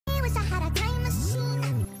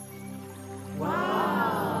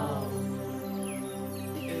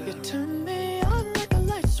Turn me on like a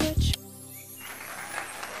light switch.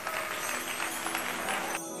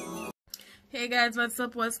 Hey guys, what's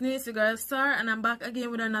up? What's new? It's your girl Star, and I'm back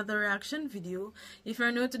again with another reaction video. If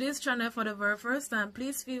you're new to this channel for the very first time,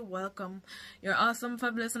 please feel welcome. You're awesome,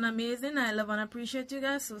 fabulous, and amazing. I love and appreciate you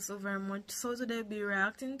guys so very much. So today we'll be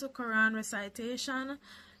reacting to Quran Recitation,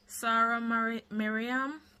 Surah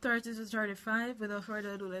Maryam 30 to 35. Without further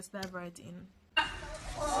ado, let's dive right in.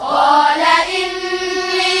 قال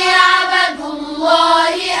إني عبد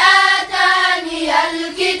الله آتاني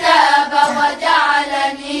الكتاب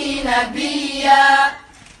وجعلني نبيا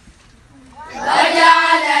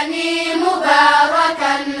وجعلني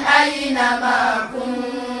مباركا أينما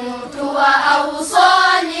كنت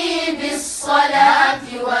وأوصاني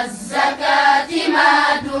بالصلاة والزكاة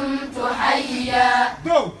ما دمت حيا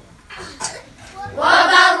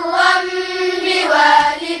وبرا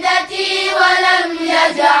بوالدتي ولم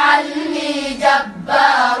يجعلني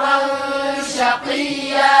جبارا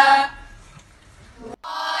شقيا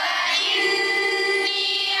قال إني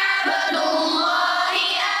عبد الله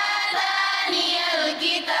آتاني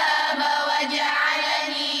الكتاب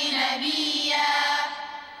وجعلني نبيا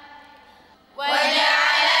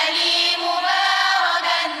وجعلني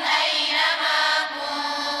مباركا أينما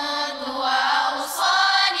كنت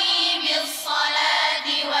وأوصاني بالصلاة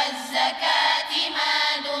والزكاة ما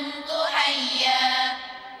دمت حيا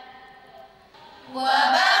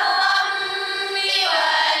وبرا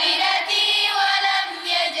بوالدتي ولم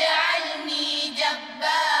يجعلني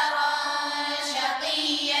جبارا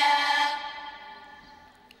شقيا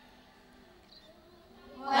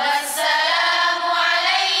والسلام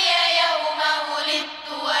علي يوم ولدت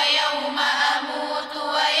ويوم أموت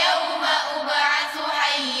ويوم أبعث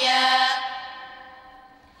حيا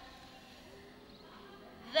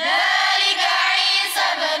ذلك عيسى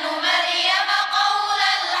بن مريم قول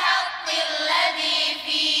الحق الذي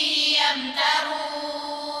فيه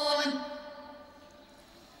يمترون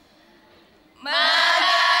ما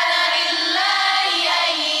كان لله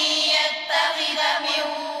أن يتخذ من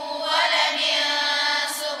ولد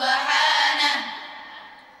سبحانه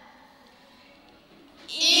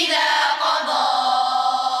إذا قضى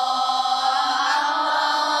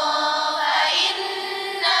أمرا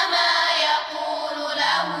فإنما يقول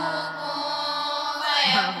له كن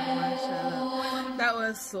فيكون. That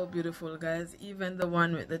was so beautiful, guys. Even the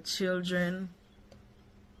one with the children.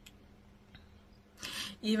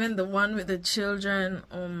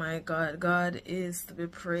 Oh my God, God is to be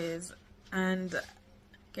praised. And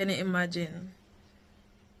can you imagine?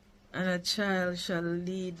 And a child shall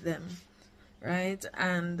lead them, right?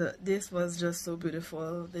 And this was just so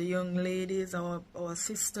beautiful. The young ladies, our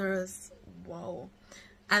sisters, wow.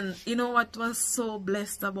 And you know what was so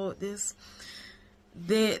blessed about this?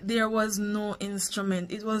 There was no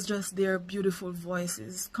instrument. It was just their beautiful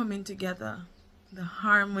voices coming together. The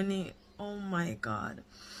harmony, oh my God,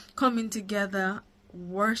 coming together,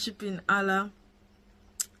 worshiping Allah.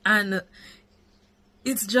 And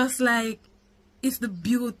it's just like, it's the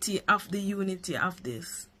beauty of the unity of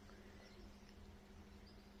this.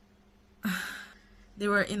 They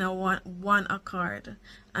were in a one accord,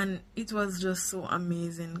 and it was just so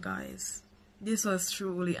amazing, guys. This was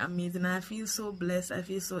truly amazing. I feel so blessed. I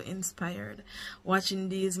feel so inspired watching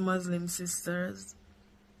these Muslim sisters.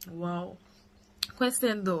 Wow.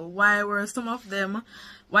 Question though, why does some of them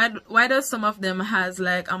has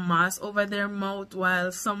like a mask over their mouth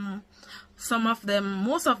while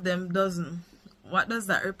most of them doesn't? What does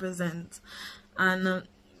that represent? And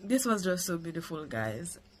this was just so beautiful,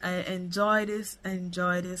 guys. I enjoy this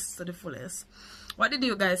to the fullest. What did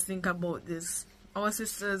you guys think about this? Our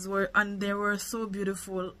sisters they were so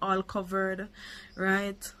beautiful, all covered,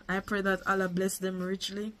 right? I pray that Allah bless them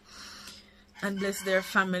richly and bless their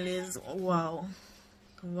families. Wow,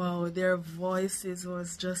 their voices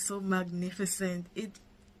was just so magnificent.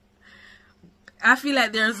 I feel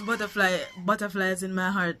like there's butterflies in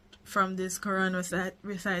my heart from this Quran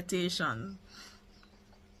recitation.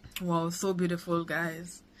 Wow, so beautiful,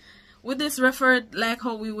 guys. Would this refer like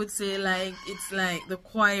how we would say, like it's like the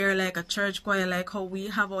choir, like a church choir, like how we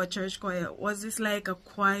have our church choir? Was this like a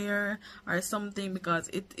choir or something? Because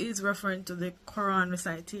it is referring to the Quran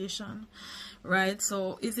recitation, right?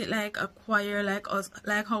 So is it like a choir, like us,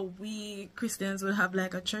 like how we Christians would have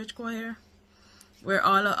like a church choir, where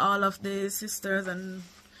all of the sisters and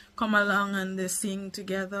come along and they sing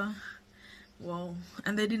together? Wow.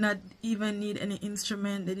 And they did not even need any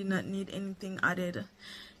instrument. They did not need anything added.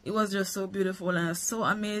 It was just so beautiful and so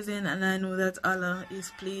amazing, and I know that Allah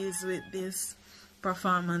is pleased with this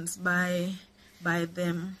performance by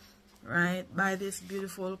them, right? By this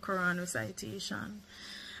beautiful Quran recitation.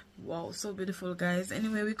 Wow, so beautiful, guys.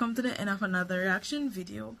 Anyway, we come to the end of another reaction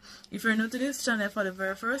video. If you're new to this channel for the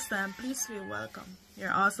very first time, please feel welcome.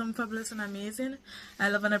 You're awesome, fabulous, and amazing. I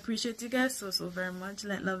love and appreciate you guys so very much.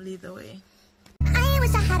 Let love lead the way.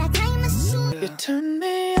 You turn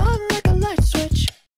me on like a light switch.